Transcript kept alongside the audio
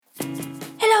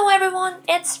everyone,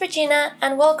 it's Regina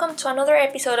and welcome to another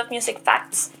episode of Music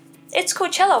Facts. It's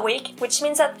Coachella week, which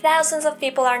means that thousands of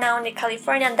people are now in the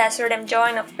Californian desert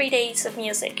enjoying 3 days of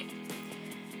music.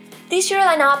 This year's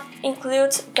lineup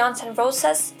includes Guns N'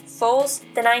 Roses, Foles,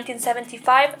 The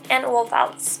 1975 and Wolf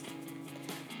Alice.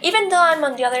 Even though I'm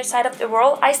on the other side of the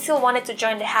world, I still wanted to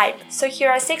join the hype, so here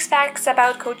are 6 facts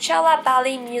about Coachella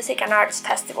Valley Music and Arts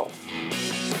Festival.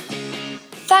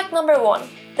 Fact number 1.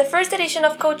 The first edition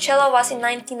of Coachella was in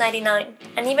 1999,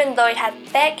 and even though it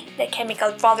had Beck, the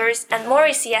Chemical Brothers, and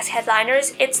Morrissey as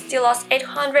headliners, it still lost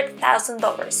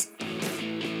 $800,000.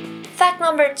 Fact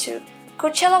number 2.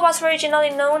 Coachella was originally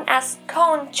known as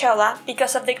Conechella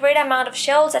because of the great amount of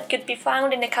shells that could be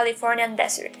found in the Californian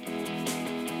desert.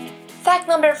 Fact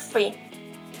number 3.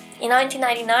 In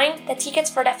 1999, the tickets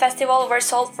for the festival were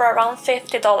sold for around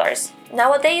 $50.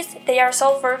 Nowadays, they are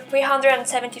sold for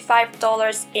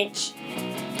 $375 each.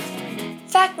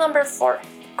 Fact number 4.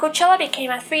 Coachella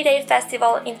became a 3-day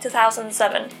festival in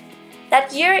 2007.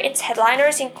 That year, its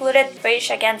headliners included Rage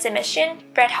Against the Machine,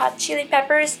 Red Hot Chili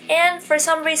Peppers, and, for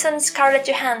some reason, Scarlett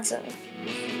Johansson.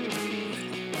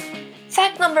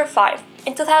 Fact number 5.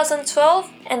 In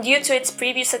 2012, and due to its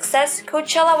previous success,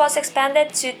 Coachella was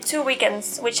expanded to 2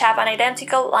 weekends, which have an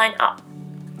identical line-up.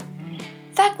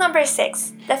 Fact number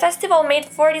 6. The festival made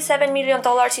 $47 million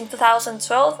in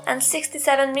 2012 and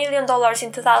 $67 million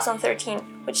in 2013,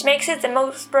 which makes it the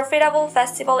most profitable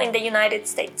festival in the United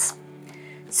States.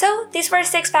 So, these were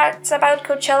 6 facts about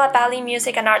Coachella Valley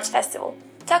Music and Arts Festival.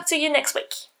 Talk to you next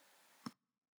week.